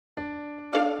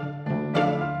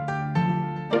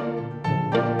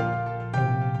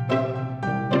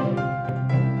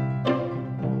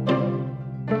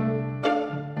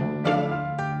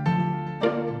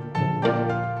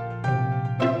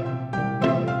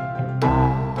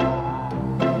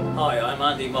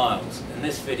slightly mild. In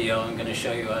this video I'm going to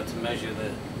show you how to measure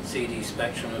the CD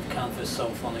spectrum of camphor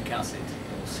sulfonic acid,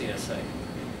 or CSA.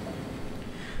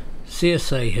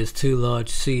 CSA has two large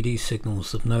CD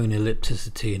signals of known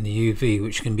ellipticity in the UV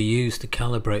which can be used to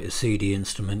calibrate a CD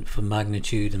instrument for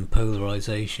magnitude and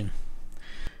polarization.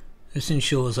 This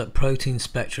ensures that protein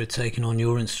spectra taken on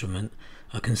your instrument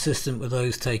are consistent with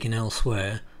those taken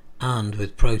elsewhere and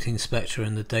with protein spectra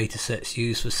in the datasets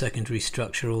used for secondary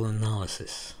structural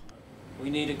analysis. We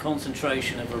need a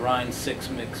concentration of around 6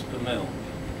 mg per mil.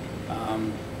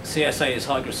 CSA is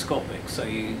hygroscopic, so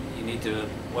you need to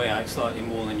weigh out slightly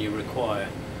more than you require.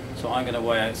 So I'm going to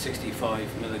weigh out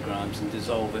 65 milligrams and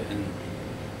dissolve it in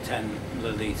 10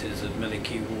 millilitres of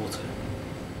millicube water.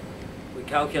 We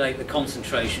calculate the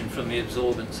concentration from the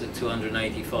absorbance at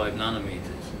 285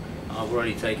 nanometers. I've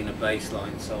already taken a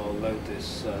baseline, so I'll load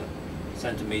this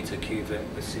centimetre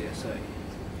cuvette with CSA.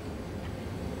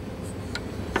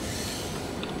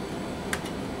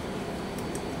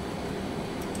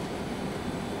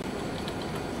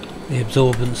 The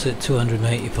absorbance at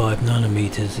 285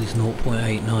 nanometers is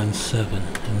 0.897,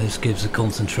 and this gives a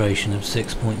concentration of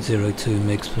 6.02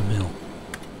 mg per mil.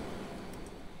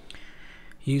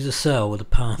 Use a cell with a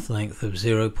path length of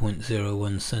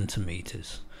 0.01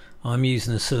 centimeters. I'm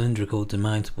using a cylindrical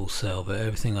demountable cell, but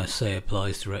everything I say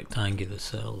applies to rectangular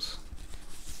cells.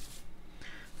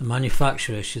 The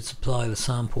manufacturer should supply the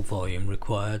sample volume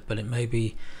required, but it may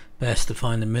be best to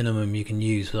find the minimum you can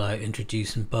use without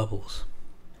introducing bubbles.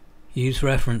 Use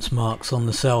reference marks on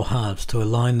the cell halves to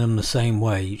align them the same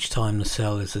way each time the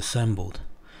cell is assembled.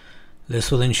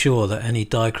 This will ensure that any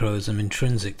dichroism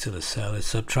intrinsic to the cell is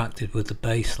subtracted with the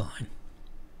baseline.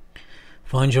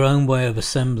 Find your own way of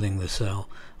assembling the cell.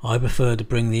 I prefer to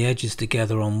bring the edges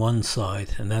together on one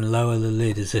side and then lower the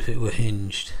lid as if it were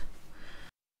hinged.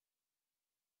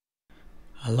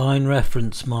 Align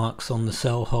reference marks on the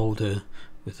cell holder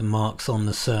with the marks on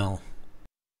the cell.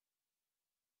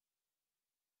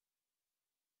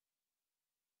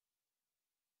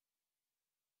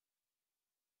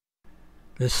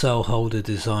 This cell holder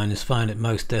design is found at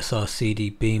most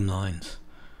SRCD beamlines.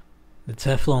 The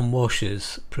Teflon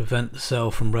washers prevent the cell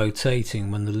from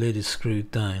rotating when the lid is screwed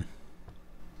down.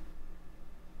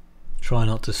 Try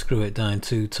not to screw it down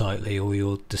too tightly or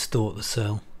you'll distort the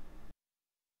cell.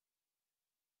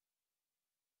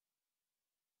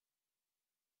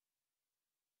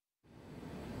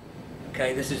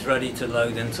 Okay, this is ready to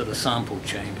load into the sample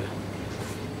chamber.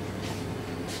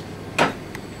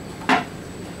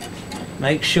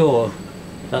 Make sure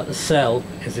that the cell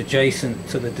is adjacent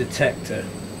to the detector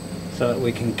so that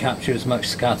we can capture as much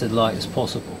scattered light as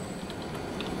possible.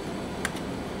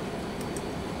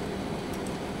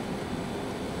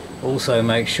 Also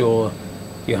make sure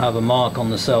you have a mark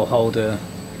on the cell holder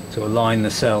to align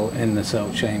the cell in the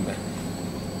cell chamber.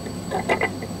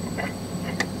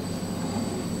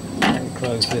 And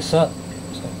close this up.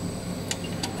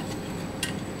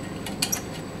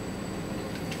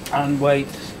 And wait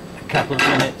a couple of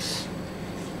minutes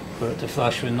for it to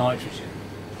flush with nitrogen.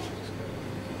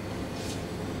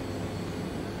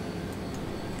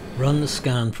 Run the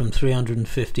scan from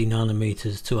 350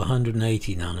 nanometers to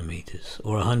 180 nanometers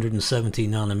or 170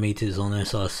 nanometers on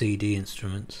SRCD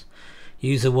instruments.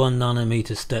 Use a 1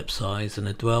 nanometer step size and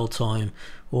a dwell time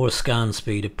or a scan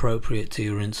speed appropriate to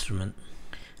your instrument,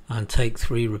 and take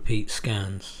 3 repeat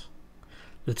scans.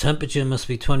 The temperature must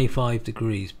be 25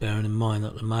 degrees, bearing in mind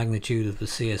that the magnitude of the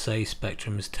CSA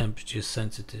spectrum is temperature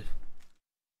sensitive.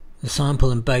 The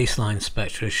sample and baseline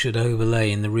spectra should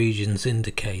overlay in the regions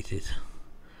indicated.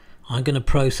 I'm going to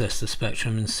process the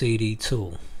spectrum in CD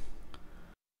tool.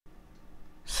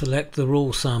 Select the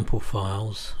raw sample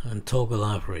files and toggle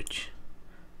average.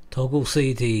 Toggle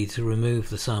CD to remove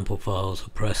the sample files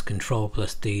or press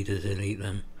Ctrl+D to delete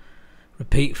them.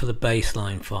 Repeat for the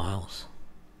baseline files.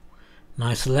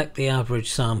 Now select the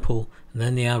average sample and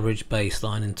then the average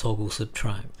baseline and toggle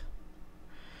subtract.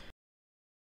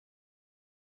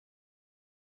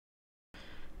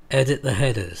 Edit the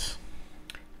headers.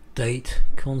 Date,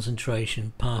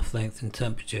 concentration, path length and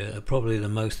temperature are probably the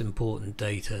most important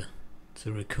data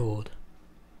to record.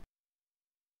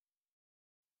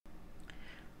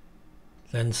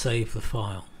 Then save the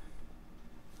file.